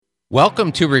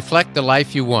Welcome to Reflect the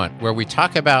Life You Want, where we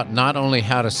talk about not only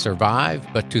how to survive,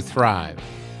 but to thrive.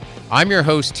 I'm your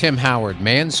host, Tim Howard,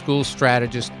 man school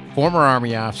strategist, former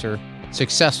Army officer,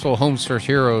 successful Homes for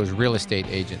Heroes real estate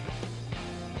agent.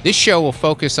 This show will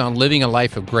focus on living a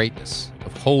life of greatness,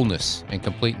 of wholeness, and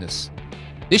completeness.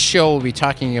 This show will be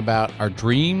talking about our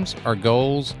dreams, our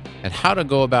goals, and how to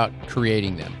go about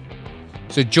creating them.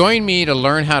 So join me to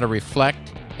learn how to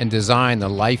reflect and design the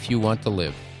life you want to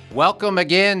live. Welcome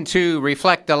again to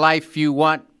Reflect the Life You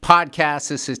Want podcast.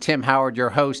 This is Tim Howard, your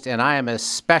host, and I am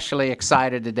especially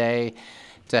excited today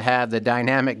to have the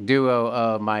dynamic duo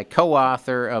of my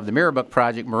co-author of the Mirror Book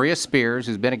Project, Maria Spears,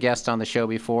 who's been a guest on the show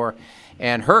before,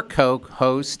 and her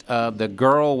co-host of the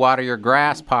Girl Water Your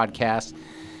Grass podcast,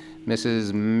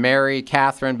 Mrs. Mary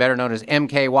Catherine, better known as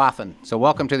MK Wathen. So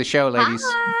welcome to the show, ladies.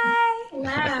 Hi.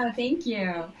 Hello. Thank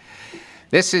you.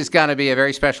 This is going to be a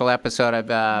very special episode.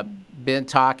 I've been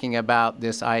talking about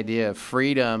this idea of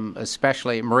freedom,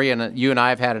 especially Maria and you and I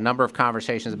have had a number of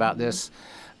conversations about this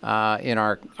in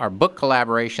our book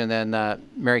collaboration. Then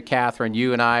Mary Catherine,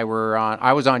 you and I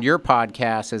was on your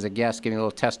podcast as a guest giving a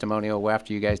little testimonial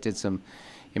after you guys did some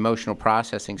emotional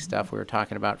processing stuff. We were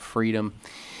talking about freedom.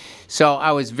 So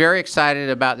I was very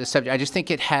excited about this subject. I just think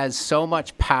it has so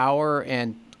much power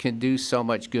and can do so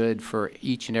much good for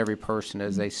each and every person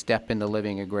as they step into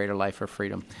living a greater life of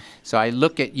freedom. So I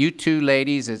look at you two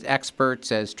ladies as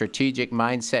experts, as strategic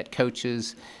mindset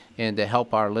coaches, and to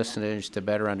help our listeners to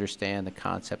better understand the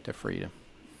concept of freedom.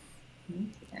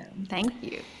 Thank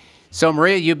you. So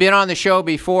Maria, you've been on the show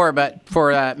before, but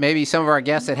for maybe some of our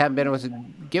guests that haven't been with us,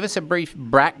 give us a brief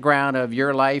background of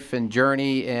your life and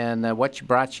journey and what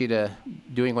brought you to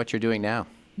doing what you're doing now.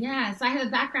 Yeah, so I have a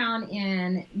background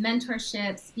in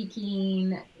mentorship,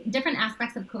 speaking, different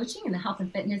aspects of coaching in the health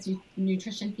and fitness,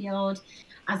 nutrition field,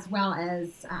 as well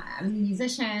as I'm a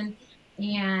musician,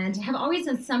 and have always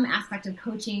done some aspect of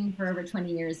coaching for over 20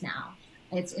 years now.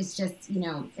 It's just,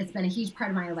 it's been a huge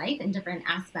part of my life in different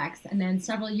aspects. And then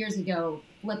several years ago,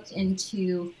 flipped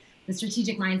into the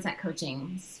strategic mindset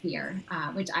coaching sphere,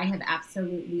 which I have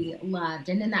absolutely loved.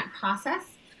 And in that process,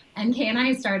 MK and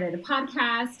I started a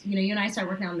podcast. You and I started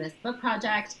working on this book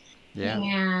project. Yeah.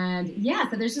 And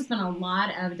so there's just been a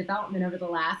lot of development over the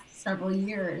last several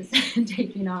years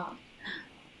taking off.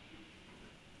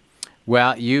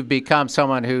 Well, you've become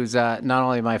someone who's not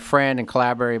only my friend and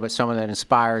collaborator, but someone that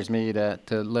inspires me to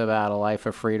live out a life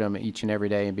of freedom each and every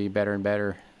day and be better and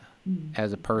better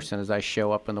as a person as I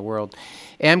show up in the world.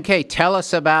 MK, tell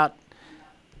us about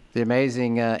the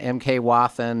amazing MK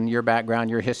Wathen, your background,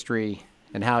 your history,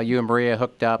 and how you and Maria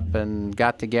hooked up and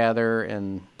got together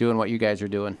and doing what you guys are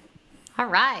doing. All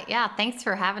right. Yeah. Thanks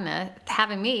for having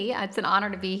me. It's an honor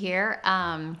to be here.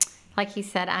 Like he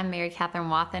said, I'm Mary Catherine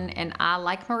Wathen, and I,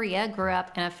 like Maria, grew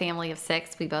up in a family of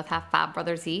 6. We both have 5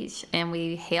 brothers each, and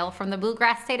we hail from the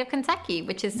bluegrass state of Kentucky,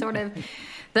 which is sort of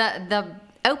the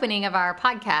opening of our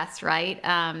podcast, right?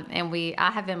 And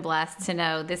I have been blessed to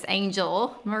know this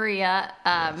angel, Maria,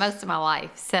 most of my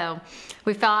life. So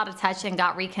we fell out of touch and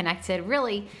got reconnected.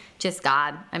 Really, just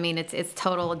God. I mean, it's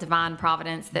total divine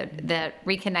providence that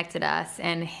reconnected us.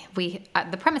 And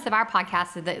the premise of our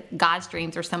podcast is that God's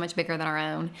dreams are so much bigger than our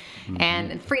own,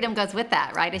 and freedom goes with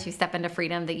that, right? As you step into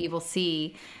freedom, that you will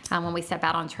see when we step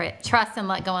out on trust and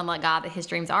let go and let God, that His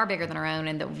dreams are bigger than our own,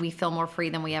 and that we feel more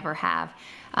free than we ever have.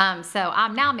 So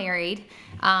I'm now married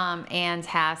and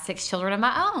have 6 children of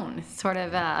my own, sort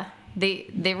of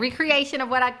the recreation of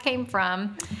what I came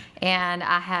from. And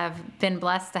I have been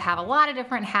blessed to have a lot of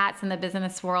different hats in the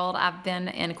business world. I've been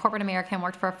in corporate America and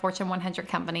worked for a Fortune 100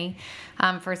 company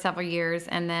for several years,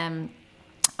 and then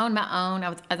owned my own. I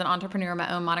was as an entrepreneur,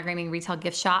 my own monogramming retail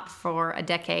gift shop for a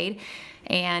decade,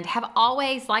 and have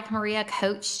always, like Maria,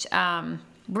 coached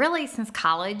really since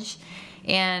college,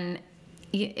 and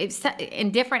it's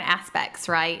in different aspects,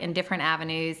 right, in different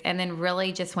avenues, and then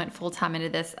really just went full-time into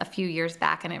this a few years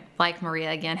back, and it, like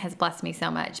Maria, again, has blessed me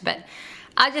so much. But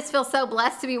I just feel so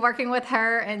blessed to be working with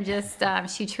her, and just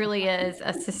she truly is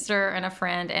a sister and a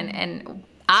friend, and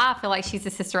I feel like she's a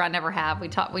sister I never have. We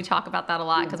talk about that a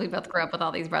lot because we both grew up with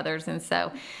all these brothers, and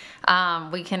so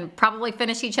we can probably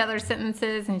finish each other's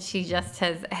sentences, and she just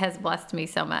has blessed me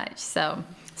so much. So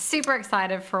super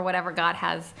excited for whatever God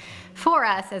has for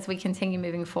us as we continue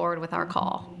moving forward with our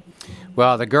call.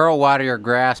 Well, the Girl Water Your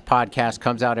Grass podcast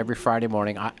comes out every Friday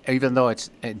morning. Even though it's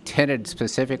intended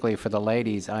specifically for the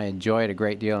ladies, I enjoy it a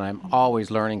great deal, and I'm always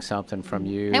learning something from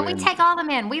you. And we take all the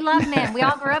men. We love men. We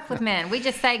all grew up with men. We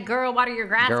just say, girl, water your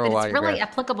grass, but it's really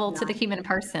applicable to the human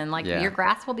person. Like, your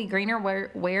grass will be greener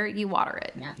where you water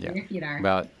it. Yeah. Your feet are.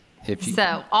 Well, If you,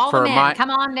 So all the men,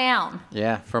 come on down.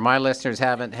 Yeah, for my listeners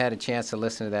haven't had a chance to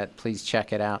listen to that, please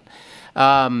check it out.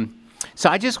 So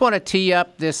I just want to tee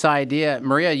up this idea.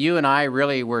 Maria, you and I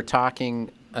really were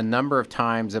talking a number of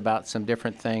times about some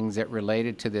different things that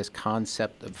related to this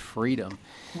concept of freedom.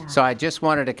 Yeah. So I just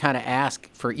wanted to kind of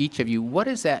ask for each of you, what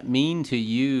does that mean to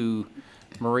you?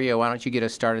 Maria, why don't you get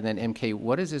us started, and then MK,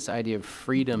 what does this idea of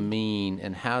freedom mean,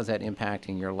 and how is that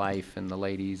impacting your life and the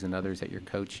ladies and others that you're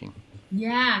coaching?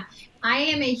 Yeah, I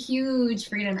am a huge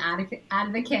freedom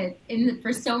advocate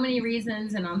for so many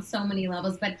reasons and on so many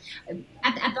levels. But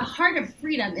at the heart of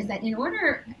freedom is that in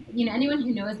order, anyone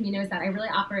who knows me knows that I really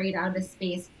operate out of this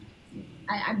space.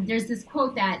 There's this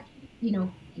quote that,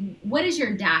 what is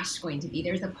your dash going to be?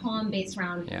 There's a poem based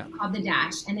around called The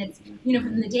Dash. And it's,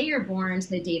 from the day you're born to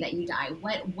the day that you die,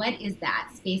 what is that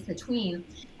space between?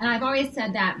 And I've always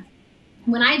said that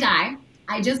when I die,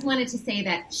 I just wanted to say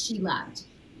that she loved.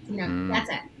 That's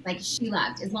it. Like, she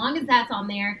loved. As long as that's on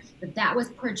there, that was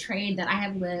portrayed, that I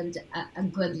have lived a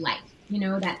good life.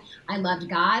 That I loved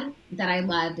God, that I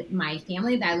loved my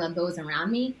family, that I loved those around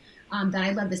me, that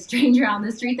I loved the stranger on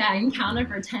the street that I encountered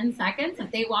for 10 seconds,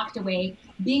 that they walked away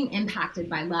being impacted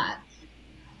by love.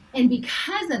 And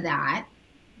because of that,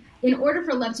 in order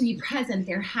for love to be present,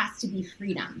 there has to be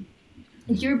freedom.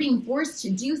 If you're being forced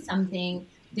to do something,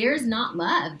 there's not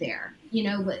love there.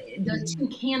 Those two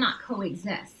cannot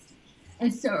coexist.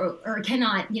 And so, or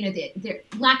cannot, the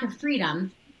lack of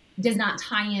freedom does not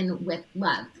tie in with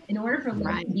love. In order for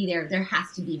love to be there, there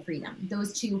has to be freedom.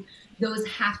 Those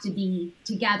have to be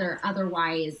together.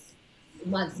 Otherwise,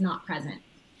 love's not present.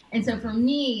 And so for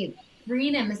me,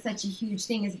 freedom is such a huge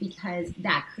thing, is because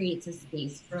that creates a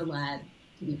space for love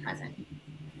to be present.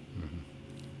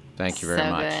 Thank you very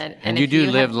much. Good. And you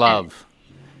do live love.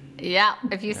 Yeah,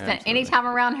 if you spend any time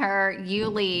around her, you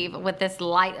leave with this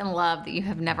light and love that you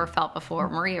have never felt before.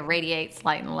 Maria radiates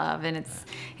light and love, and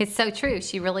it's so true.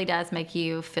 She really does make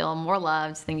you feel more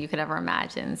loved than you could ever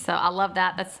imagine. So I love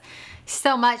that. That's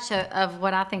so much of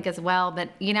what I think as well. But,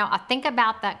 I think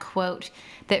about that quote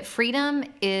that freedom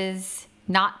is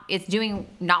doing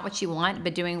not what you want,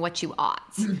 but doing what you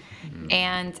ought.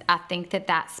 And I think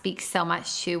that speaks so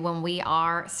much to when we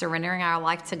are surrendering our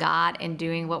life to God and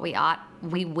doing what we ought,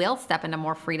 we will step into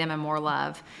more freedom and more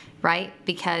love, right?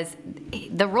 Because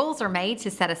the rules are made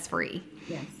to set us free.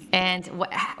 Yes. And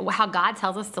how God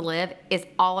tells us to live is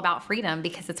all about freedom,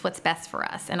 because it's what's best for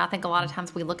us. And I think a lot of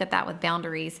times we look at that with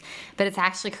boundaries, but it's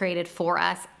actually created for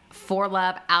us, for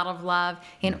love, out of love,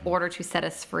 in order to set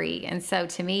us free. And so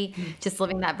to me, just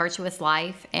living that virtuous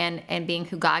life and being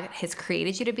who God has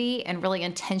created you to be, and really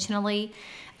intentionally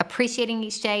appreciating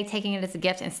each day, taking it as a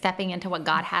gift, and stepping into what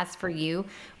God has for you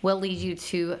will lead you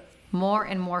to more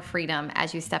and more freedom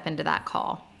as you step into that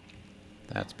call.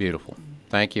 That's beautiful.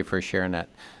 Thank you for sharing that.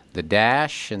 The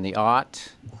dash and the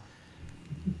ought.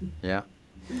 Yeah.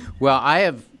 Well, I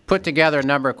have put together a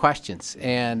number of questions,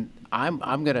 and I'm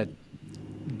going to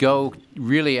go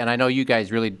really, and I know you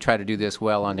guys really try to do this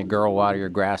well on the Girl Water Your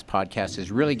Grass podcast,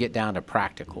 is really get down to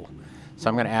practical. So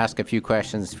I'm going to ask a few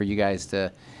questions for you guys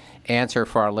to answer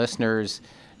for our listeners.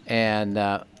 And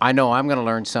I know I'm going to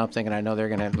learn something, and I know they're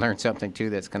going to learn something too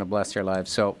that's going to bless their lives.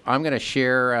 So I'm going to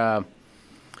share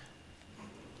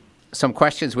some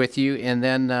questions with you, and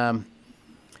then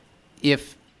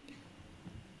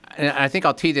and I think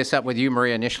I'll tee this up with you,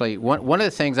 Maria, initially. One of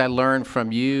the things I learned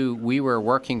from you, we were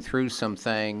working through some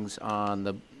things on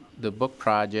the book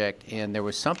project, and there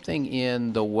was something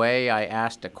in the way I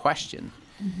asked a question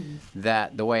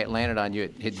that the way it landed on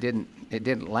you, it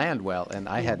didn't land well, and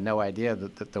I had no idea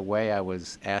that the way I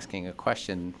was asking a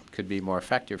question could be more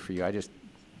effective for you. I just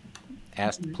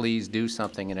asked, please do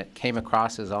something, and it came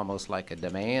across as almost like a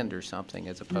demand or something,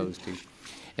 as opposed to.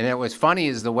 And it was funny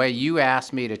is the way you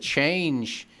asked me to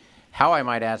change how I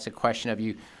might ask a question of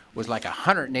you was like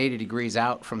 180 degrees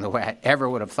out from the way I ever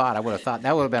would have thought. I would have thought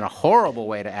that would have been a horrible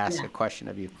way to ask a question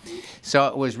of you. So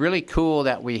it was really cool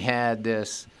that we had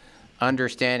this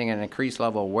understanding and increased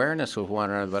level of awareness with one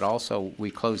another, but also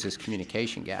we closed this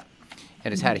communication gap.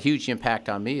 And it's had a huge impact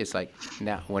on me. It's like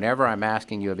now, whenever I'm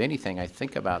asking you of anything, I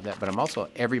think about that. But I'm also,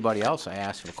 everybody else I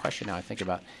ask a question now, I think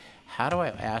about, how do I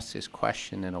ask this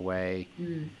question in a way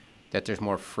that there's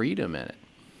more freedom in it?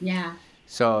 Yeah.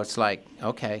 So it's like,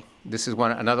 okay, this is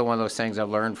another one of those things I've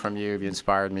learned from you. You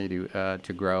inspired me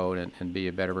to grow and be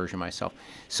a better version of myself.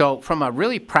 So from a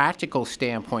really practical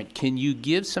standpoint, can you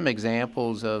give some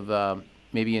examples of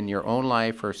maybe in your own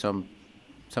life or some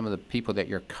of the people that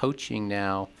you're coaching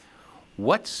now?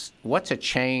 What's a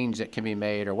change that can be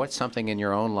made, or what's something in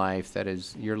your own life that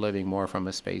is you're living more from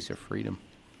a space of freedom?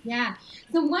 Yeah.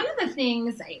 So one of the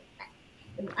things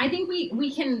I think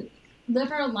we can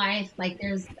live our life like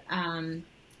there's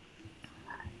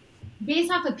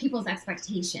based off of people's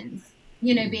expectations,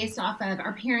 based off of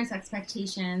our parents'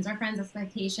 expectations, our friends'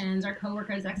 expectations, our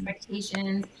coworkers'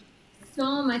 expectations,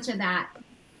 so much of that.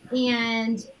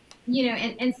 And,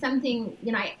 and something,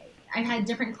 I've had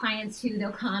different clients who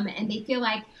they'll come and they feel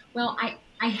like, well,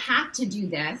 I have to do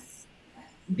this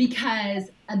because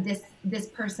of this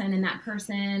person and that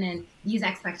person and these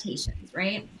expectations,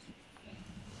 right?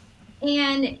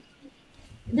 And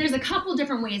there's a couple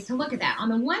different ways to look at that. On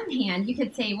the one hand, you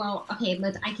could say, well, okay,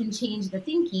 I can change the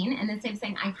thinking. And instead of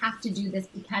saying, I have to do this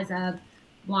because of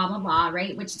blah, blah, blah,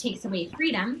 right? Which takes away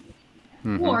freedom.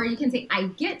 Mm-hmm. Or you can say, I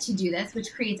get to do this,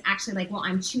 which creates actually like, well,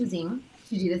 I'm choosing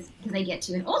to do this because I get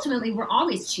to. And ultimately, we're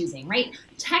always choosing, right?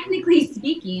 Technically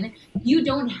speaking, you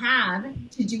don't have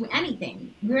to do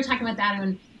anything. We were talking about that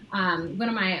on one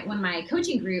of my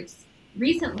coaching groups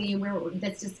recently, where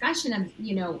this discussion of,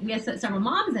 we had several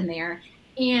moms in there.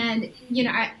 And,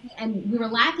 and we were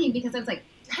laughing because I was like,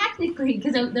 technically,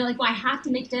 because they're like, well, I have to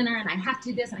make dinner and I have to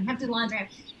do this and I have to do laundry.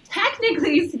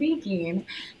 Technically speaking,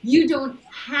 you don't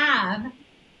have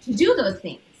to do those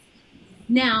things.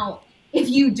 Now, if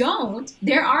you don't,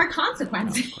 there are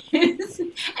consequences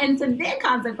and some big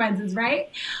consequences, right?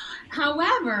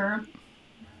 However,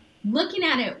 looking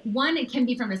at it, one, it can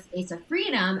be from a space of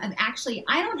freedom of actually,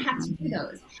 I don't have to do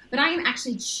those, but I am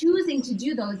actually choosing to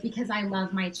do those because I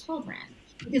love my children,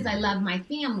 because I love my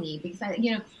family, because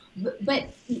but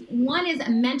one is a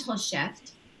mental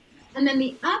shift. And then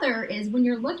the other is when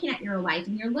you're looking at your life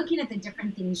and you're looking at the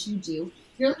different things you do,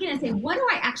 you're looking at saying, what do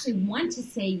I actually want to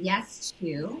say yes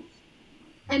to?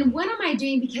 And what am I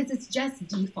doing because it's just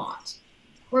default?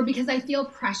 Or because I feel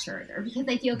pressured, or because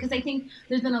I think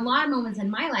there's been a lot of moments in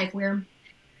my life where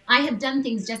I have done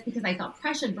things just because I felt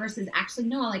pressured versus actually,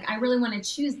 no, like I really want to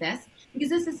choose this because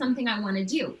this is something I want to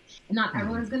do. And not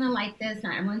everyone's going to like this,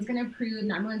 not everyone's going to approve,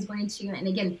 not everyone's going to. And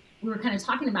again, we were kind of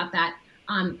talking about that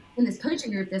in this coaching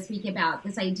group this week about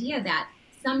this idea that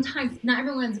sometimes not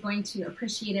everyone's going to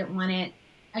appreciate it, want it,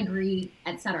 agree,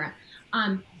 etc.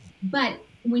 But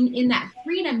when in that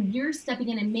freedom, you're stepping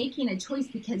in and making a choice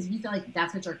because you feel like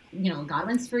that's what God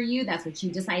wants for you. That's what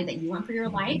you decide that you want for your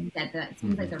life. That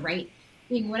seems like the right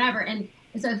thing, whatever. And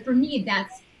so for me,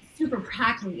 that's super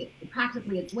practically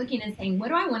it's looking and saying, what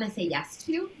do I want to say yes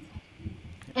to?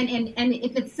 And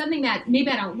if it's something that maybe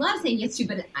I don't love saying yes to,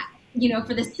 but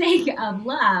for the sake of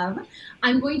love,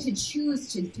 I'm going to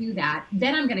choose to do that.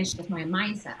 Then I'm going to shift my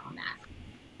mindset on that.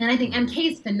 And I think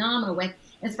MK is phenomenal with,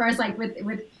 as far as like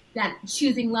with that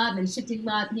choosing love and shifting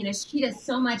love. She does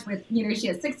so much with, she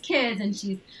has 6 kids and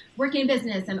she's working in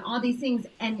business and all these things.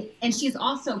 And she's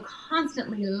also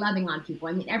constantly loving on people.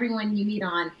 I mean, everyone you meet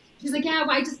on, she's like, yeah,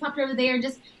 well, I just popped over there and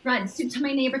just brought soup to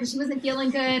my neighbor because she wasn't feeling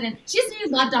good. And she just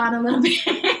needed loved on a little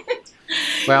bit.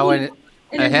 Well,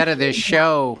 ahead of this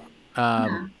show,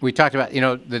 we talked about,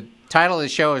 the title of the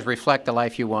show is Reflect the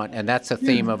Life You Want, and that's the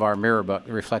theme of our mirror book,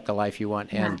 Reflect the Life You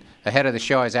Want. And ahead of the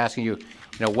show, I was asking you,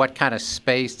 what kind of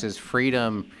space does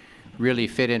freedom really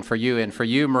fit in for you? And for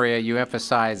you, Maria, you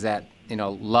emphasize that,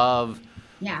 love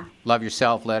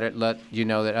yourself, let you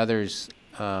know that others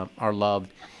are loved.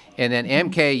 And then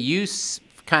MK, you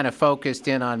kind of focused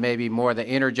in on maybe more the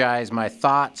energize my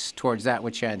thoughts towards that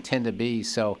which I intend to be.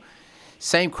 So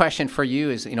same question for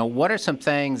you is, what are some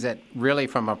things that really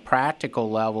from a practical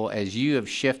level, as you have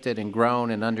shifted and grown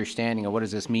in understanding of what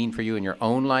does this mean for you in your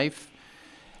own life,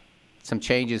 some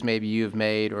changes maybe you've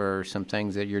made or some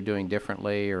things that you're doing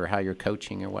differently or how you're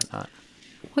coaching or whatnot?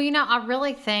 Well, I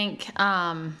really think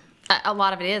a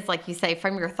lot of it is, like you say,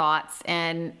 from your thoughts.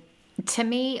 And to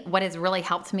me, what has really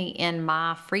helped me in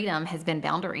my freedom has been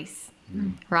boundaries.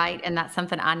 Right. And that's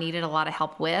something I needed a lot of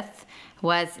help with,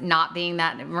 was not being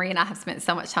that. Maria and I have spent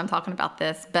so much time talking about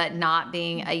this, but not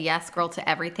being a yes girl to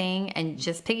everything, and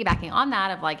just piggybacking on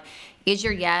that of like, is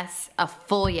your yes a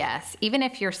full yes? Even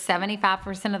if you're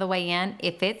 75% of the way in,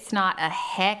 if it's not a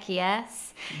heck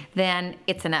yes, then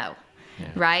it's a no. Yeah.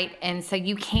 Right? And so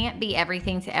you can't be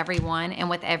everything to everyone. And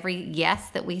with every yes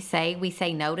that we say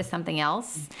no to something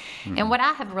else. Mm-hmm. And what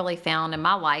I have really found in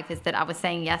my life is that I was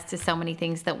saying yes to so many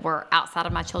things that were outside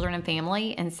of my children and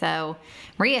family. And so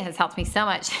Maria has helped me so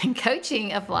much in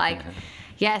coaching of like,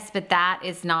 yes, but that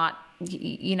is not,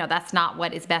 that's not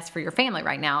what is best for your family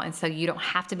right now. And so you don't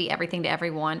have to be everything to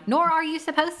everyone, nor are you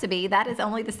supposed to be. That is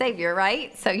only the Savior,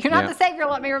 right? So you're not the Savior,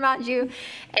 let me remind you.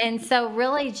 And so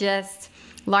really just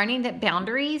learning that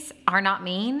boundaries are not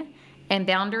mean, and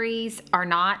boundaries are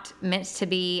not meant to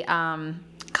be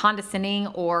condescending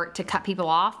or to cut people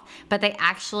off, but they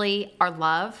actually are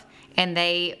love, and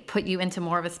they put you into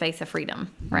more of a space of freedom,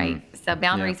 right? So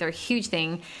boundaries are a huge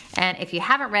thing. And if you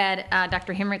haven't read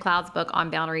Dr. Henry Cloud's book on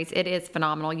boundaries, it is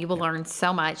phenomenal. You will learn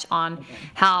so much on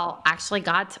how actually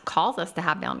God calls us to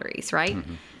have boundaries, right?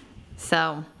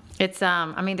 So it's,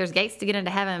 I mean, there's gates to get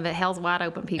into heaven, but hell's wide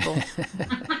open, people.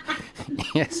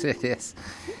 Yes, it is.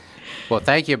 Well,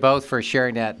 thank you both for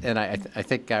sharing that. And I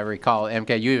think I recall,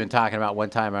 MK, you even talking about one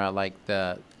time about like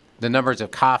the numbers of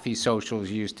coffee socials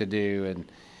you used to do and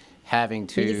having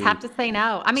to. You just have to say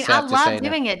no. I mean, I love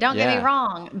doing it. Don't get me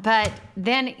wrong, but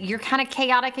then you're kind of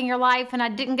chaotic in your life, and I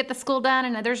didn't get the school done,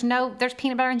 and there's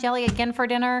peanut butter and jelly again for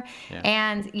dinner,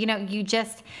 and you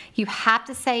have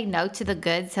to say no to the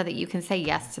good so that you can say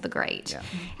yes to the great. Yeah.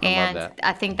 And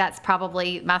I think that's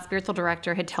probably my spiritual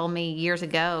director had told me years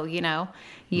ago.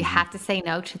 You have to say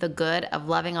no to the good of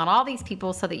loving on all these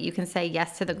people so that you can say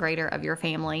yes to the greater of your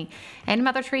family. And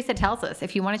Mother Teresa tells us,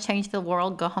 if you want to change the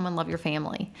world, go home and love your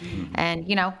family. And,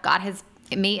 God has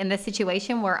me in this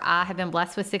situation where I have been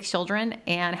blessed with 6 children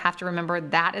and have to remember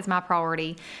that is my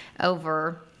priority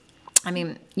over,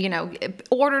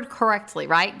 ordered correctly,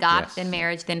 right? God, then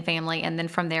marriage, then family, and then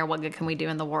from there, what good can we do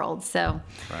in the world? So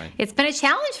It's been a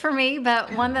challenge for me,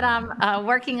 but one that I'm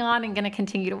working on and going to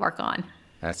continue to work on.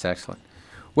 That's excellent.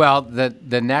 Well,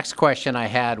 the next question I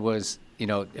had was,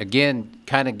 again,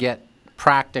 kind of get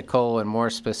practical and more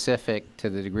specific to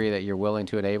the degree that you're willing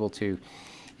to and able to,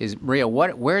 is, Maria,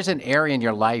 where's an area in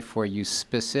your life where you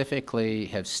specifically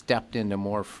have stepped into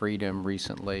more freedom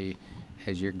recently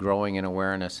as you're growing in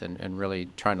awareness and really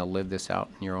trying to live this out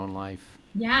in your own life?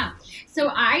 Yeah. So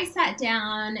I sat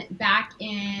down back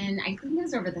in, I think it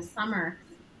was over the summer,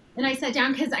 and I sat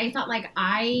down because I felt like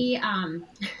I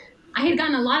had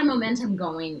gotten a lot of momentum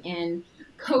going in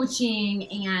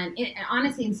coaching and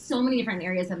honestly in so many different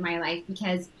areas of my life,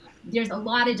 because there's a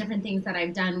lot of different things that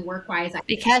I've done work-wise.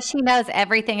 Because she knows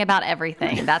everything about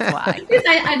everything. That's why. Because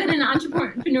I've been an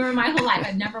entrepreneur my whole life.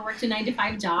 I've never worked a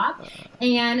 9-to-5 job.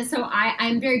 And so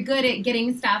I'm very good at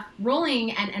getting stuff rolling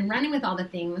and running with all the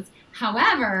things.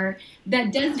 However,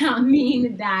 that does not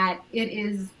mean that it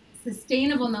is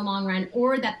sustainable in the long run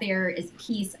or that there is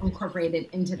peace incorporated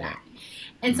into that.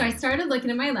 And so I started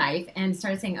looking at my life and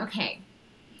started saying, okay,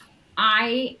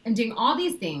 I am doing all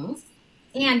these things.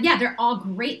 And yeah, they're all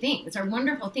great things. They're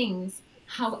wonderful things.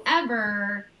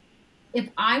 However, if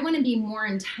I want to be more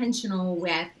intentional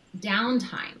with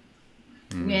downtime,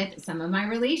 with some of my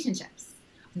relationships,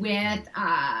 with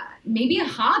maybe a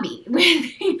hobby,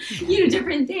 with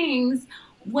different things,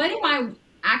 what do I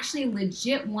actually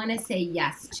legit want to say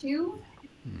yes to?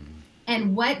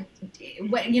 And what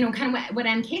kind of what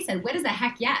MK said, what is a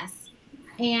heck yes?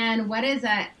 And what is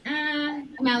a, I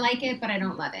like it, but I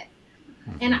don't love it.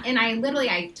 And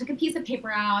I took a piece of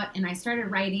paper out and I started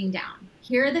writing down,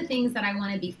 here are the things that I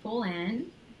want to be full in.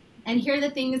 And here are the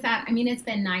things that, it's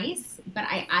been nice, but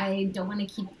I don't want to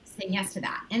keep saying yes to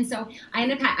that. And so I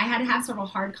had to have several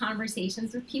hard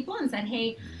conversations with people and said,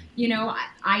 hey,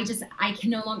 I can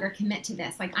no longer commit to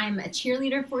this. Like, I'm a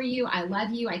cheerleader for you. I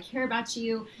love you. I care about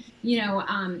you,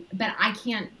 but I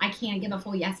can't give a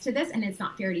full yes to this. And it's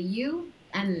not fair to you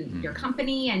and your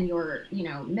company and your,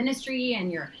 ministry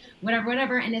and your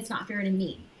whatever. And it's not fair to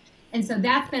me. And so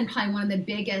that's been probably one of the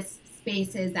biggest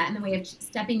spaces that in the way of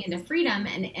stepping into freedom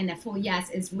and a full yes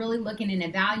is really looking and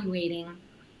evaluating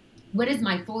what is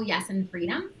my full yes and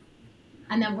freedom.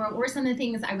 And then what were some of the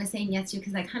things I was saying yes to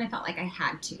because I kind of felt like I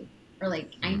had to or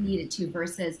like I needed to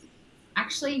versus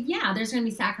actually, yeah, there's going to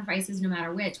be sacrifices no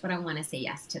matter which, but I want to say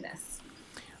yes to this.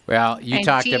 Well, you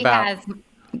talked about...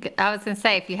 I was going to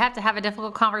say, if you have to have a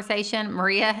difficult conversation,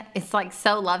 Maria is like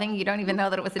so loving, you don't even know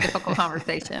that it was a difficult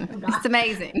conversation. It's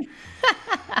amazing.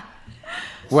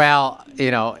 Well,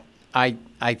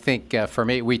 I think for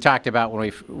me, we talked about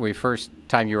when we first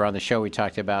time you were on the show, we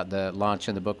talked about the launch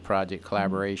in the book project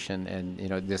collaboration and,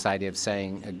 this idea of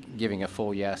saying, giving a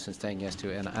full yes and saying yes to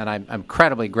it. And I'm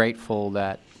incredibly grateful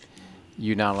that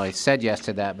you not only said yes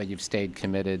to that, but you've stayed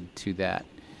committed to that.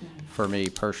 For me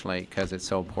personally, because it's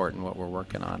so important what we're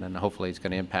working on, and hopefully it's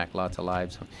going to impact lots of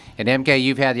lives. And MK,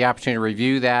 you've had the opportunity to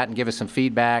review that and give us some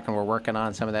feedback, and we're working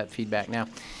on some of that feedback now.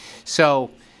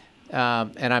 So,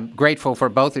 and I'm grateful for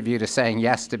both of you to saying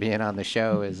yes to being on the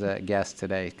show as a guest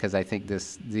today, because I think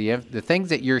the things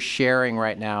that you're sharing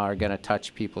right now are going to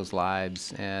touch people's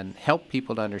lives and help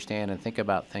people to understand and think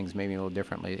about things maybe a little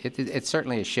differently. It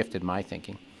certainly has shifted my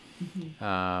thinking.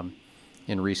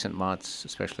 In recent months,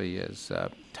 especially as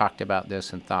talked about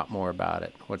this and thought more about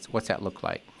it. What's that look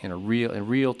like in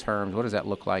real terms? What does that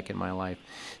look like in my life?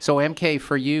 So MK,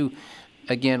 for you,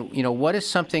 again, what is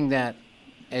something that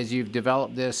as you've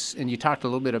developed this, and you talked a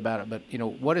little bit about it, but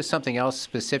what is something else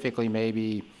specifically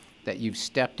maybe that you've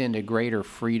stepped into greater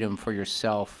freedom for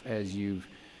yourself as you've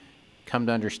come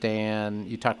to understand?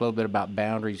 You talked a little bit about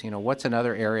boundaries. What's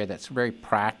another area that's very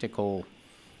practical,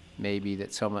 maybe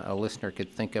that a listener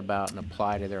could think about and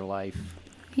apply to their life?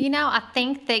 I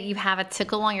think that you have a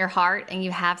tickle on your heart, and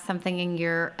you have something in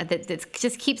your that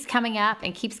just keeps coming up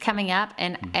and keeps coming up,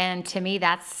 and to me,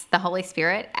 that's the Holy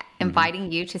Spirit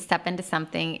inviting you to step into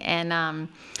something. And I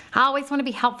always want to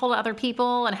be helpful to other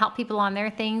people and help people on their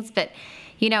things, but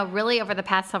really over the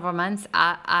past several months,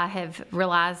 I have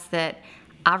realized that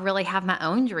I really have my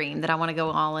own dream that I want to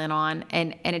go all in on,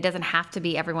 and it doesn't have to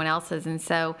be everyone else's. And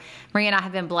so Maria and I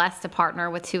have been blessed to partner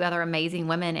with 2 other amazing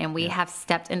women, and we have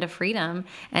stepped into freedom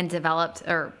and developed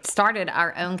or started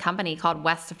our own company called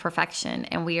West of Perfection.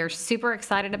 And we are super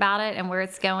excited about it and where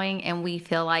it's going, and we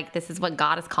feel like this is what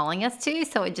God is calling us to,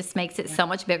 so it just makes it so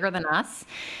much bigger than us.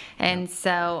 And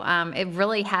so it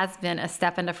really has been a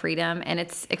step into freedom, and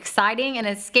it's exciting, and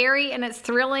it's scary, and it's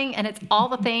thrilling, and it's all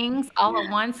the things all at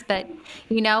once. But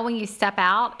when you step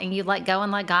out and you let go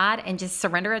and let God and just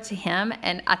surrender it to Him,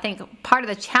 and I think part of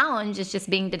the challenge is just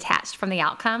being detached from the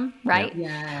outcome, right?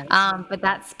 Yeah. But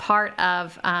that's part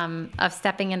of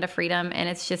stepping into freedom, and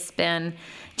it's just been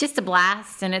just a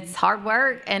blast, and it's hard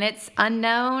work, and it's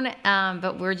unknown,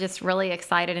 but we're just really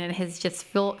excited, and it has just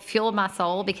fueled my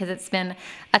soul, because it's been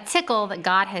a tickle that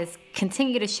God has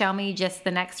continued to show me just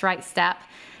the next right step.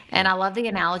 And I love the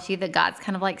analogy that God's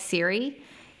kind of like Siri.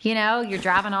 You're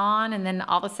driving on, and then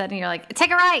all of a sudden you're like,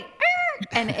 take a right.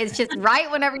 And it's just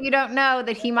right whenever you don't know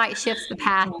that He might shift the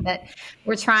path, that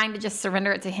we're trying to just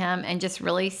surrender it to Him and just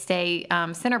really stay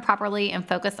centered properly and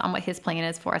focused on what His plan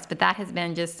is for us. But that has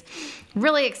been just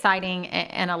really exciting,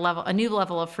 and a new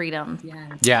level of freedom.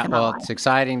 Yeah. Well, it's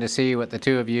exciting to see what the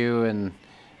 2 of you and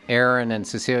Aaron and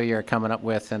Cecilia are coming up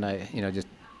with, and I, just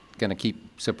going to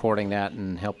keep supporting that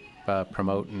and help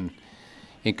promote and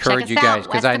encourage you guys,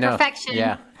 because I know,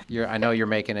 I know you're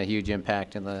making a huge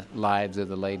impact in the lives of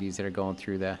the ladies that are going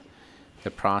through the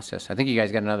process. I think you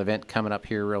guys got another event coming up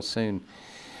here real soon.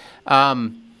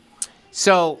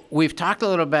 So we've talked a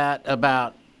little bit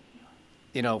about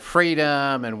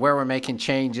freedom and where we're making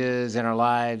changes in our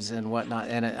lives and whatnot.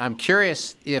 And I'm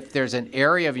curious if there's an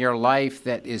area of your life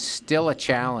that is still a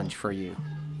challenge for you,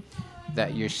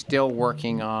 that you're still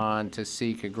working on to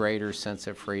seek a greater sense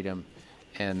of freedom.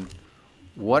 And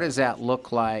what does that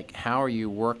look like? How are you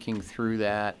working through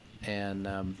that? And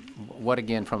what,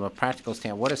 again, from a practical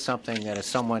standpoint, what is something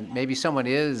that maybe someone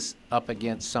is up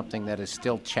against something that is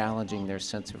still challenging their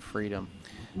sense of freedom,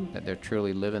 that they're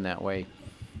truly living that way?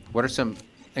 What are some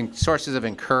sources of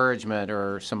encouragement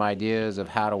or some ideas of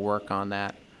how to work on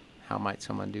that? How might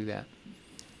someone do that?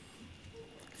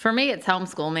 For me, it's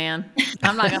homeschool, man.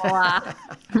 I'm not going to lie.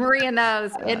 Maria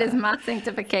knows it is my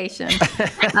sanctification.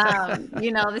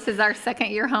 This is our 2nd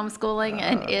year homeschooling,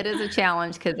 and it is a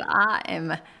challenge, because I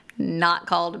am not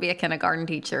called to be a kindergarten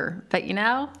teacher. But,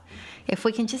 if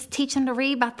we can just teach them to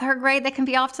read by 3rd grade, they can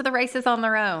be off to the races on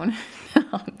their own.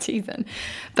 I'm teasing.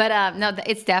 But no,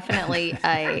 it's definitely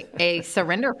a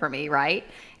surrender for me, right?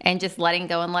 And just letting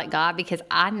go and let God, because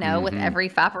I know with every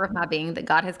fiber of my being that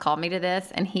God has called me to this,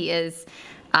 and He is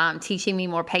teaching me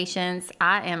more patience.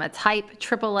 I am a type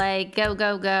AAA,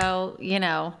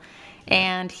 go,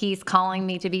 and He's calling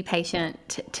me to be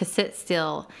patient, to sit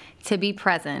still, to be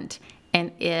present.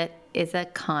 And it is a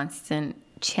constant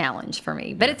challenge for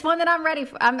me, but it's one that I'm ready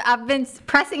for. I've been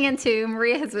pressing into.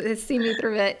 Maria has seen me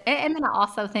through it. And then I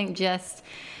also think just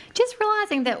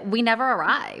realizing that we never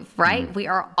arrive, right? Mm-hmm. We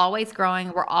are always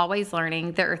growing. We're always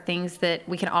learning. There are things that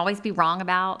we can always be wrong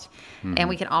about, and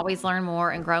we can always learn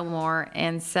more and grow more.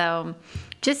 And so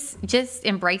just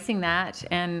embracing that,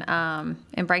 and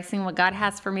embracing what God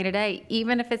has for me today,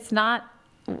 even if it's not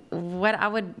what I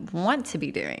would want to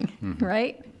be doing,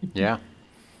 right? Yeah.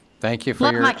 Thank you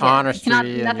for your honesty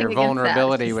and your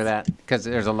vulnerability with that, because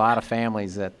there's a lot of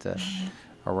families that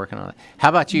are working on it. How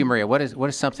about you, Maria? What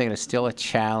is something that's still a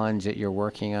challenge that you're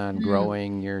working on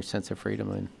growing your sense of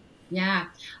freedom in? Yeah,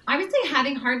 I would say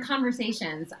having hard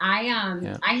conversations. I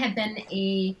have been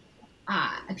a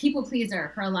people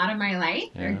pleaser for a lot of my life,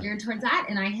 or geared towards that,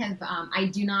 and I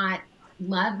do not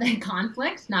love the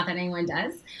conflict. Not that anyone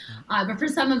does, but for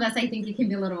some of us, I think it can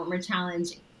be a little bit more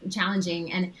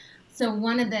challenging. And so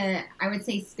one of the, I would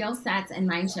say, skill sets and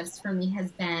mind shifts for me has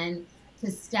been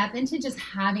to step into just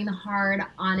having the hard,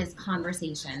 honest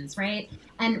conversations, right?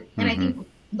 And I think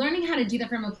learning how to do that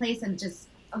from a place of just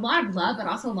a lot of love, but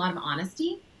also a lot of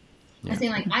honesty. Yeah. And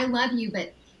saying, like, I love you,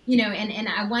 but, and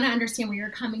I want to understand where you're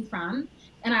coming from.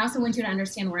 And I also want you to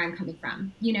understand where I'm coming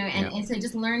from, and so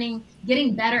just learning,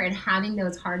 getting better at having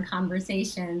those hard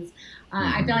conversations.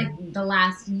 I feel like the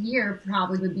last year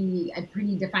probably would be a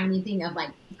pretty defining thing of like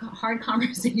hard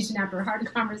conversation after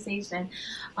hard conversation,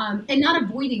 and not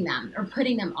avoiding them or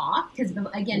putting them off. Because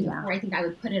again, before I think I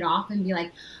would put it off and be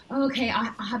like, oh, okay,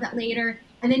 I'll have that later.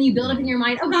 And then you build up in your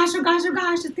mind, oh gosh,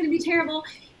 it's going to be terrible.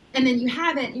 And then you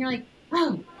have it and you're like,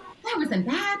 oh, that wasn't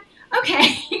bad.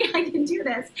 Okay, I can do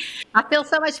this. I feel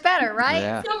so much better, right?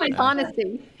 Yeah. So much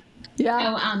honesty.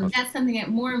 Yeah. So that's something that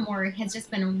more and more has just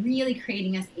been really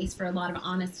creating a space for a lot of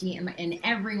honesty in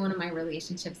every one of my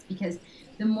relationships, because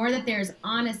the more that there's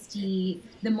honesty,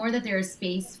 the more that there's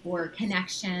space for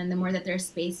connection, the more that there's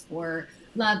space for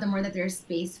love, the more that there's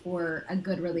space for a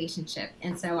good relationship.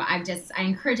 And so I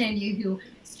encourage any of you who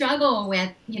struggle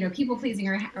with, people pleasing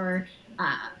or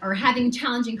having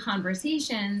challenging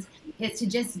conversations, is to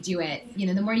just do it.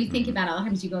 The more you think about it, a lot of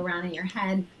times you go around in your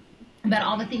head about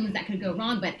all the things that could go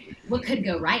wrong, but what could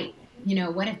go right?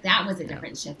 What if that was a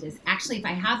different shift? Is actually, if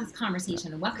I have this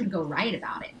conversation, what could go right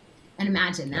about it? And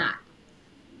imagine that.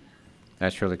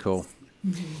 That's really cool.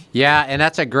 Yeah, and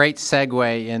that's a great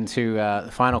segue into the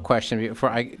final question.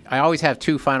 I always have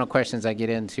two final questions I get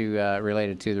into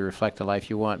related to the Reflect the Life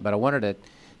You Want, but I wanted to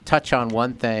touch on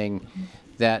one thing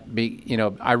that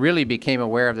I really became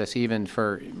aware of this even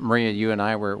for Maria. You and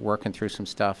I were working through some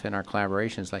stuff in our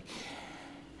collaborations. Like,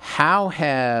 how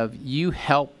have you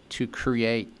helped to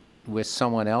create with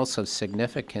someone else of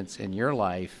significance in your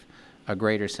life a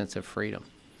greater sense of freedom?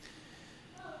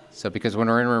 So, because when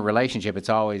we're in a relationship, it's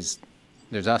always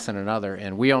there's us and another,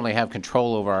 and we only have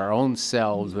control over our own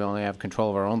selves. We only have control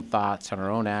of our own thoughts and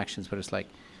our own actions. But it's like,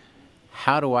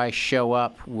 how do I show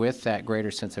up with that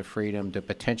greater sense of freedom to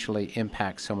potentially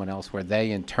impact someone else where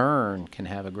they in turn can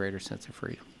have a greater sense of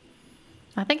freedom?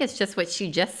 I think it's just what you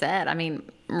just said. I mean,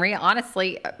 Maria,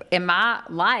 honestly, in my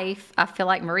life, I feel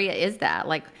like Maria is that.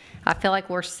 Like, I feel like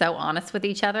we're so honest with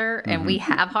each other and we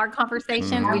have hard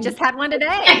conversations. We just had one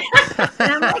today.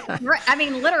 And I'm like, I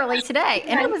mean, literally today.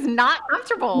 And it was not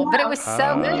comfortable, but it was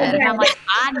so good. And I'm like,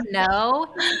 I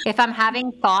know if I'm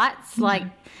having thoughts like,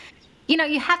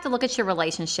 you have to look at your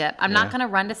relationship. I'm not going to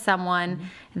run to someone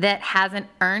that hasn't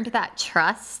earned that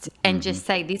trust and just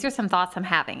say, these are some thoughts I'm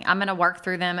having. I'm going to work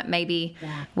through them maybe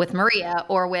with Maria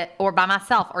or by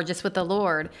myself or just with the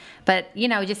Lord. But,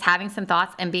 just having some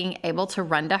thoughts and being able to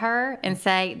run to her and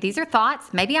say, these are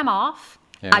thoughts. Maybe I'm off.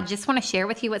 Yeah. I just want to share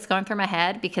with you what's going through my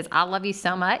head because I love you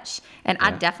so much. And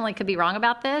I definitely could be wrong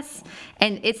about this.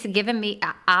 And it's given me,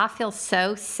 I feel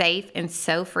so safe and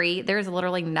so free. There's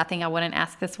literally nothing I wouldn't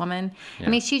ask this woman. Yeah. I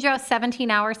mean, she drove 17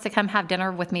 hours to come have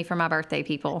dinner with me for my birthday,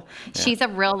 people. Yeah. She's a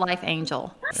real life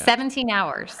angel. Yeah. 17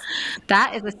 hours.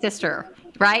 That is a sister.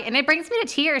 Right? And it brings me to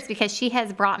tears because she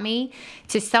has brought me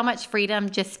to so much freedom,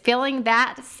 just feeling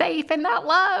that safe and that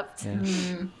loved.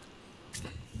 Yeah.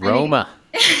 Roma.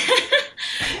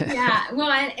 Yeah,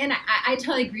 well, and I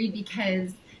totally agree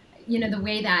because, the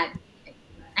way that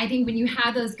I think when you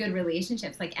have those good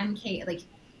relationships, like MK, like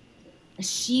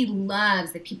she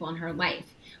loves the people in her life,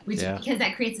 because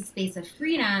that creates a space of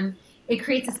freedom. It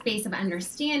creates a space of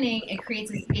understanding. It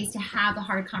creates a space to have the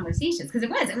hard conversations because it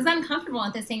was uncomfortable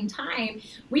at the same time.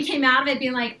 We came out of it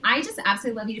being like, I just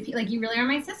absolutely love you like you really are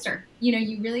my sister.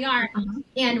 You really are.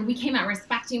 And we came out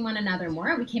respecting one another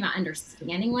more. We came out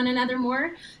understanding one another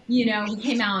more. We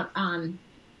came out, and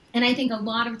I think a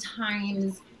lot of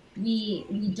times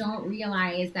we don't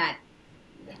realize that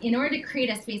in order to create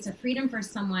a space of freedom for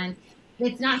someone,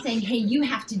 it's not saying, hey, you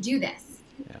have to do this.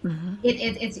 Yeah.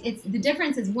 It's the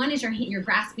difference is one is you're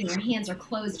grasping, your hands are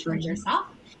closed towards yourself.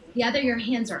 The other, your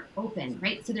hands are open,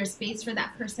 right? So there's space for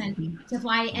that person to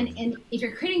fly. And if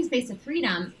you're creating space of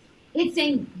freedom, it's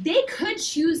saying they could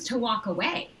choose to walk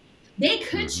away. They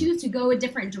could choose to go a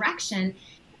different direction.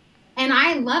 And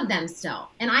I love them still.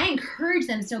 And I encourage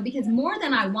them still because more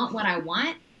than I want what I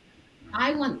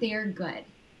want their good.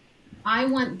 I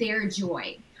want their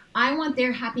joy. I want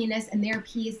their happiness and their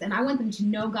peace, and I want them to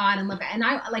know God and love it. And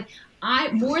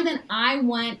more than I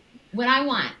want what I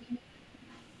want.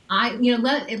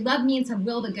 Love means to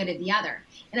will the good of the other.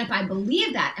 And if I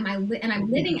believe that, and I'm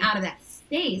living out of that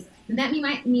space, then that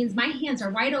means my hands are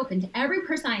wide open to every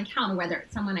person I encounter, whether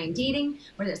it's someone I'm dating,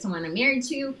 whether it's someone I'm married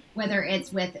to, whether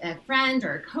it's with a friend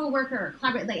or a coworker or a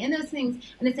collaborator, and those things.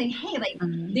 And it's saying, hey,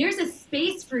 there's a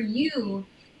space for you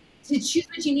to choose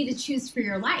what you need to choose for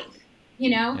your life.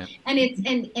 And it's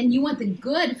and you want the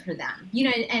good for them,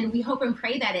 and we hope and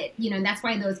pray that and that's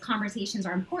why those conversations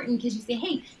are important because you say,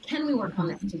 hey, can we work on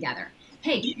this together?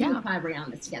 Hey, can we collaborate on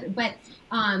this together? But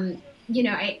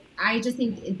I just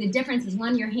think the difference is,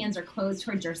 one, your hands are closed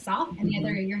towards yourself, and the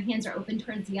other, your hands are open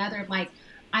towards the other. Like,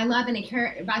 I love and I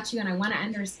care about you, and I want to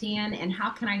understand, and how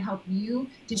can I help you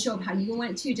to show up how you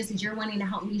want to, just as you're wanting to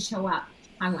help me show up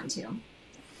how I want to.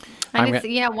 And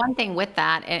it's, one thing with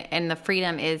that and the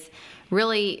freedom is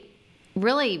really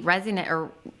resonant,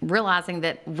 or realizing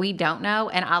that we don't know.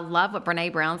 And I love what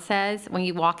Brene Brown says when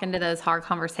you walk into those hard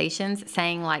conversations,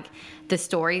 saying like, the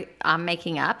story I'm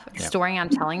making up, the story I'm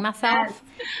telling myself.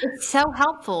 It's so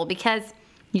helpful, because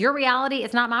your reality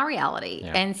is not my reality.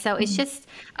 And so it's just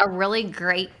a really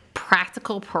great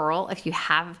practical pearl. If you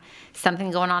have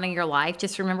something going on in your life,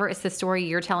 just remember it's the story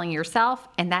you're telling yourself,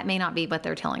 and that may not be what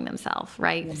they're telling themselves,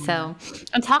 right? So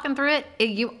I'm talking through it.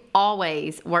 You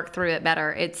always work through it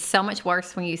better. It's so much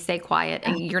worse when you stay quiet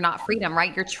and you're not freedom,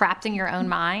 right? You're trapped in your own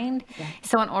mind.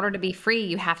 So in order to be free,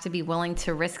 you have to be willing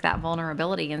to risk that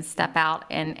vulnerability and step out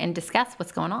and discuss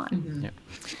what's going on.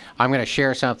 I'm going to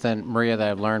share something, Maria,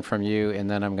 that I've learned from you, and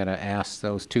then I'm going to ask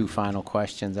those two final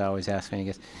questions I always ask my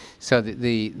guests. So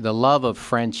the love of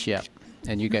friendship,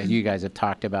 and you guys have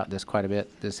talked about this quite a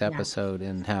bit this episode,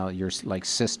 and how you're like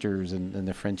sisters and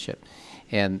the friendship.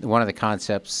 And one of the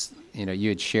concepts, you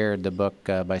had shared the book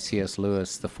by C.S.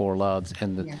 Lewis, The Four Loves,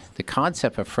 and the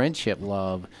concept of friendship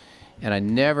love. And I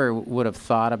never would have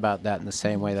thought about that in the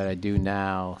same way that I do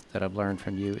now, that I've learned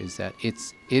from you, is that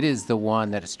it is the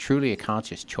one that is truly a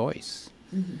conscious choice.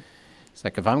 It's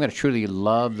like, if I'm going to truly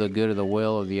love the good of the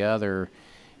will of the other,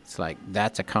 it's like,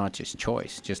 that's a conscious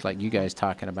choice. Just like you guys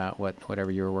talking about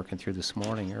whatever you were working through this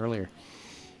morning earlier.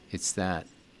 It's that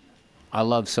I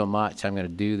love so much, I'm going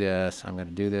to do this. I'm going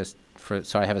to do this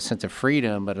so I have a sense of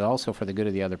freedom, but also for the good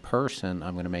of the other person,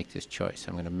 I'm going to make this choice.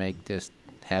 I'm going to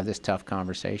have this tough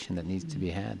conversation that needs to be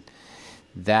had.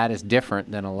 That is different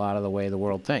than a lot of the way the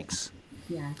world thinks.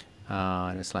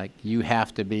 And it's like, you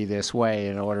have to be this way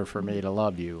in order for me to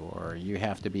love you, or you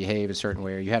have to behave a certain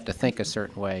way, or you have to think a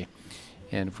certain way.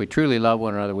 And if we truly love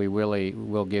one another, we really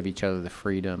will give each other the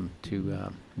freedom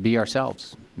to be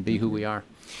ourselves, be who we are.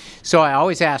 So I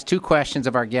always ask two questions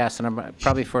of our guests, and I'm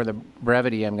probably, for the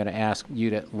brevity, I'm going to ask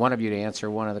one of you to answer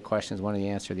one of the questions, one of you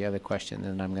answer the other question,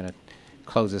 and I'm going to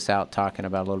close this out talking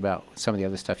about a little about some of the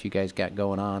other stuff you guys got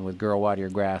going on with Girl Water Your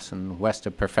Grass and West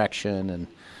of Perfection and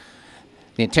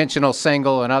the Intentional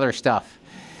Single and other stuff.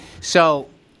 So,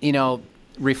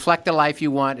 Reflect the Life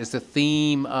You Want is the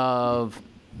theme of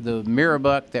the Mirror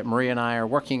book that Maria and I are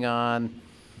working on,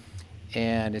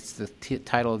 and it's the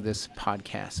title of this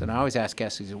podcast. And I always ask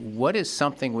guests, what is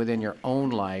something within your own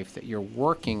life that you're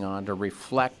working on to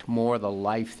reflect more the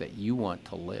life that you want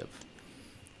to live?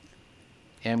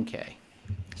 MK.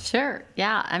 Sure.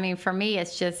 Yeah. I mean, for me,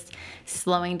 it's just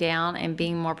slowing down and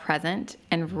being more present,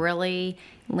 and really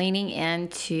leaning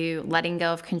into letting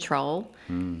go of control.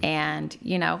 And,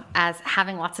 as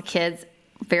having lots of kids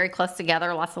very close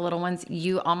together, lots of little ones,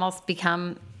 you almost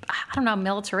become,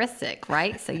 militaristic,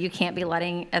 right? So you can't be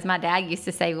letting, as my dad used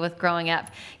to say with growing up,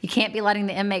 you can't be letting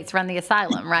the inmates run the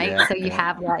asylum, right? So you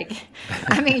have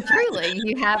truly,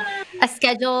 you have a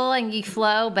schedule and you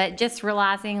flow, but just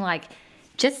realizing,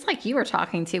 just like you were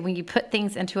talking to, when you put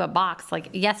things into a box,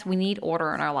 yes, we need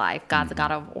order in our life. God's a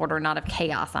God of order, not of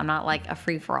chaos. I'm not like a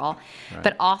free-for-all. Right.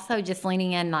 But also just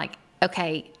leaning in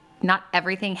okay, not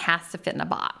everything has to fit in a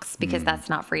box, because that's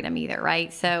not freedom either,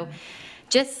 right? So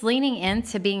just leaning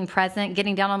into being present,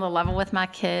 getting down on the level with my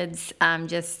kids,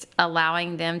 just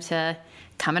allowing them to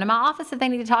come into my office if they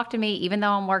need to talk to me, even though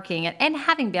I'm working, and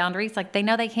having boundaries. They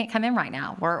know they can't come in right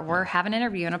now. We're having an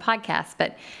interview and a podcast,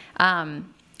 but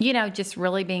just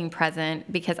really being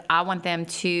present, because I want them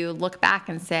to look back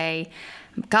and say,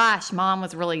 gosh, Mom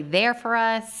was really there for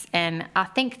us. And I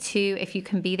think too, if you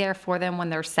can be there for them when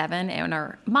they're 7 and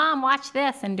are, Mom, watch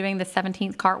this, and doing the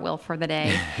 17th cartwheel for the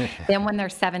day, then when they're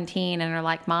 17 and are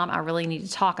like, Mom, I really need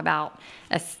to talk about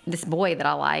this boy that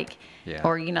I like,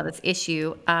 or, this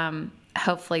issue,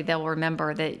 hopefully they'll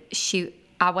remember that she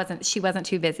wasn't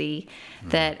too busy,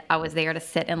 that I was there to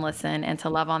sit and listen and to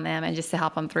love on them and just to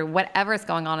help them through whatever is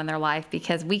going on in their life,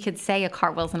 because we could say a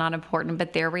cartwheel's not important,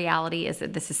 but their reality is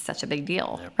that this is such a big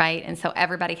deal, right? And so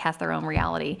everybody has their own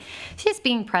reality. Just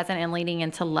being present and leaning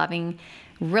into loving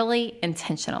really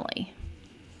intentionally.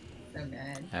 So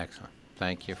good. Excellent.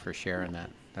 Thank you for sharing that.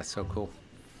 That's so cool.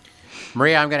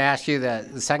 Maria, I'm going to ask you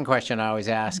the second question I always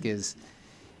ask is,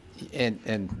 and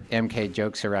MK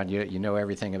jokes around, you know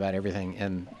everything about everything,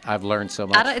 and I've learned so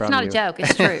much from you. It's not a joke,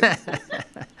 it's true.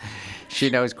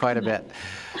 She knows quite a bit.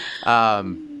 Well,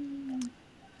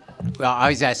 I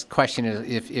always ask the question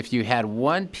is, if you had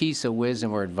one piece of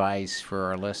wisdom or advice for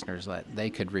our listeners that they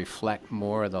could reflect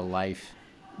more of the life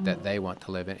that they want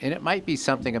to live in. And it might be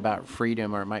something about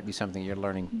freedom, or it might be something you're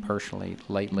learning personally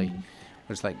lately.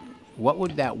 It's like, what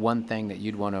would that one thing that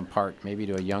you'd want to impart maybe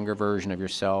to a younger version of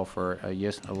yourself or a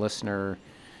listener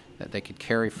that they could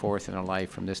carry forth in their life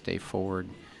from this day forward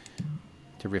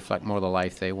to reflect more of the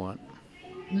life they want?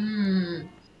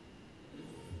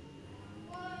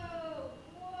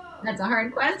 That's a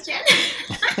hard question.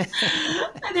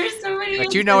 There's so many.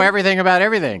 But you know everything about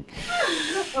everything.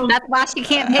 That's why she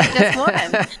can't pick just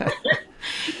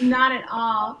one. Not at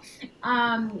all.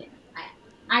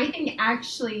 I think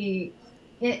actually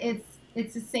it's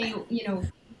to say,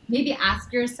 maybe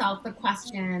ask yourself the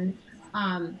question,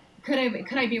 could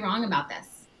I be wrong about this?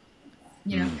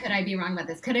 Could I be wrong about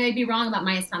this? Could I be wrong about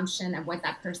my assumption of what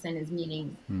that person is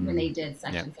meaning when they did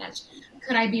such and such?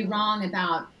 Could I be wrong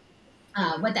about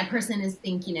what that person is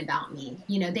thinking about me?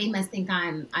 They must think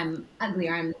I'm ugly,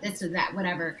 or I'm this or that,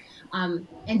 whatever.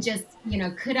 And just,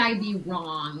 could I be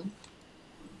wrong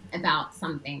about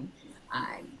something?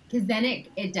 Because then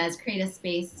it does create a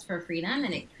space for freedom,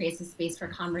 and it creates a space for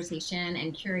conversation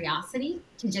and curiosity,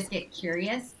 to just get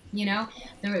curious.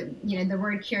 The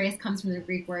word curious comes from the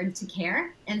Greek word to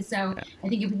care. And so I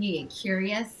think if we can get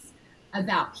curious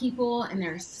about people and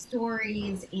their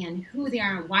stories and who they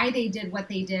are and why they did what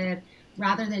they did,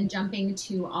 rather than jumping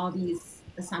to all these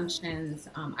assumptions,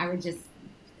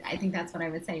 I think that's what I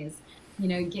would say is,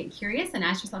 get curious and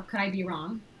ask yourself, could I be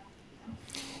wrong?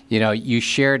 You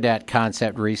shared that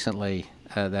concept recently,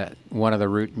 that one of the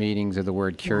root meanings of the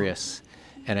word curious,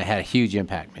 and it had a huge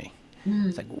impact on me.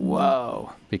 It's like,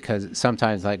 whoa, because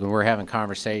sometimes, like, when we're having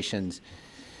conversations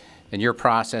and you're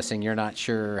processing, you're not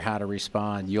sure how to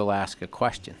respond, you'll ask a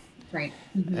question. Right.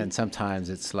 And sometimes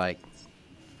it's like,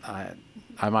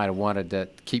 I might have wanted to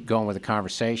keep going with the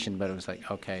conversation, but it was like,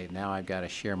 okay, now I've got to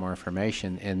share more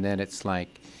information. And then it's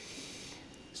like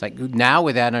now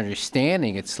with that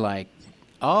understanding, it's like,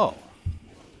 oh,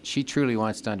 she truly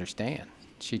wants to understand.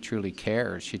 She truly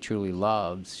cares. She truly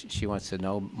loves. She wants to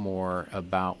know more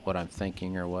about what I'm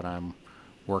thinking or what I'm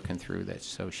working through, that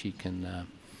so she can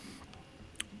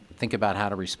think about how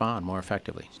to respond more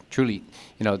effectively. Truly,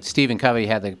 Stephen Covey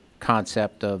had the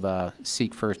concept of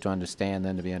seek first to understand,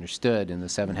 then to be understood, in the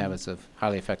 7 Habits of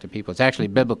Highly Effective People. It's actually a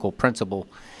biblical principle,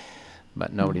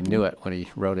 but nobody knew it when he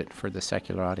wrote it for the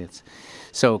secular audience.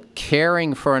 So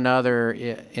caring for another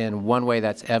in one way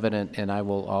that's evident, and I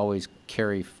will always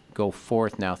go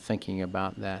forth now thinking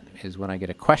about that, is when I get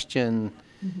a question,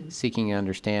 seeking to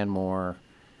understand more,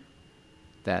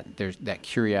 that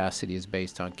curiosity is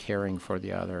based on caring for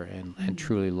the other and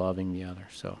truly loving the other.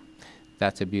 So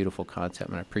that's a beautiful concept,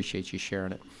 and I appreciate you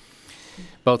sharing it,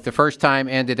 both the first time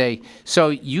and today. So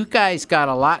you guys got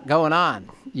a lot going on.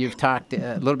 You've talked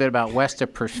a little bit about West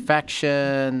of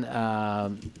Perfection.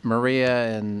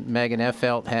 Maria and Megan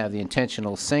Effelt have the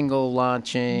Intentional Single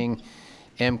launching.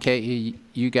 MK,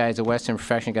 you guys at West of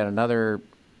Perfection got another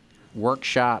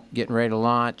workshop getting ready to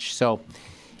launch. So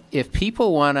if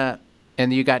people want to,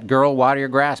 and you got Girl Water Your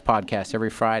Grass podcast every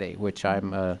Friday, which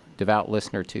I'm a devout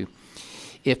listener to.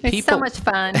 It's so much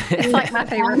fun. It's like my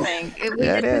favorite thing.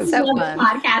 It is so fun.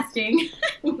 Podcasting.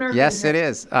 Yes, it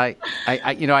is. I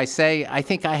say I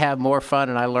think I have more fun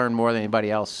and I learn more than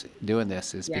anybody else doing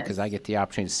this, because I get the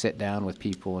opportunity to sit down with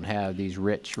people and have these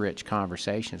rich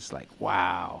conversations. Like,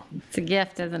 wow. It's a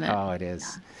gift, isn't it? Oh, it is.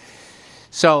 Yeah.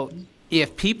 So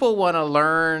if people want to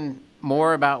learn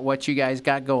more about what you guys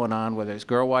got going on, whether it's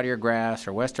Girl Water Your Grass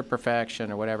or West of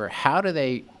Perfection or whatever, how do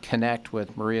they connect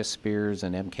with Maria Spears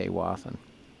and MK Wathen?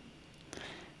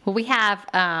 Well, we have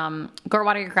Girl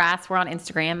Water Your Grass. We're on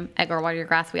Instagram at Girl Water Your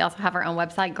Grass. We also have our own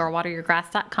website,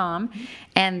 girlwateryourgrass.com.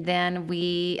 And then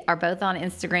we are both on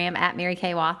Instagram at Mary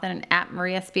Kay Wathen and at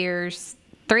Maria Spears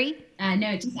 3.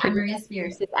 No, just at Maria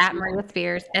Spears. Just at Maria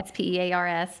Spears,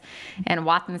 SPEARS, and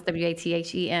Wathen's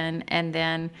WATHEN. And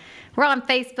then we're on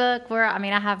Facebook.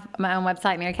 I have my own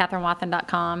website,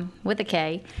 marykatherinewathen.com with a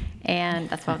K, and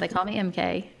that's why they call me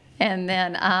MK. And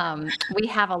then we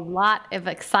have a lot of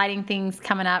exciting things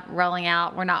coming up, rolling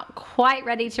out. We're not quite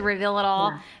ready to reveal it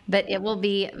all, but it will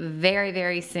be very,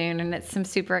 very soon. And it's some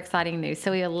super exciting news.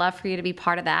 So we would love for you to be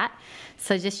part of that.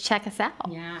 So just check us out.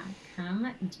 Yeah,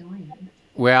 come join.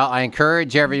 Well, I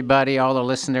encourage everybody, all the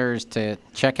listeners, to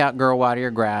check out Girl Water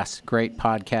Your Grass. Great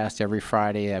podcast every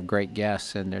Friday. They have great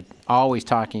guests, and they're always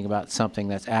talking about something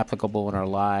that's applicable in our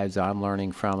lives that I'm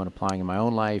learning from and applying in my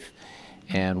own life.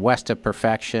 And West of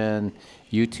Perfection,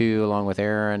 you two, along with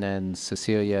Aaron and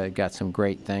Cecilia, got some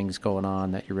great things going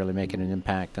on that you're really making an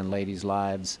impact on ladies'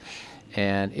 lives.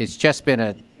 And it's just been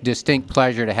a distinct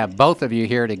pleasure to have both of you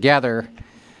here together,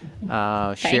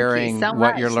 sharing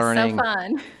what you're learning. It's so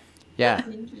fun. Yeah.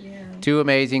 Thank you. Two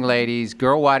amazing ladies.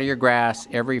 Girl Water Your Grass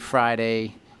every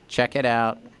Friday. Check it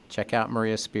out. Check out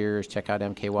Maria Spears. Check out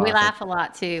MK Wathen. We laugh a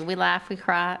lot too. We laugh, we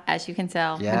cry, as you can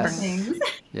tell. Yes. Things.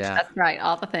 Yeah. That's right,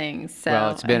 all the things. So,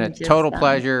 Well, it's been a total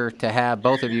pleasure to have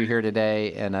both of you here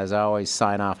today. And as I always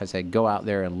sign off, I say, go out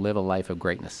there and live a life of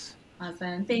greatness.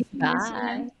 Awesome. Thank you.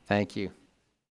 Bye. Thank you.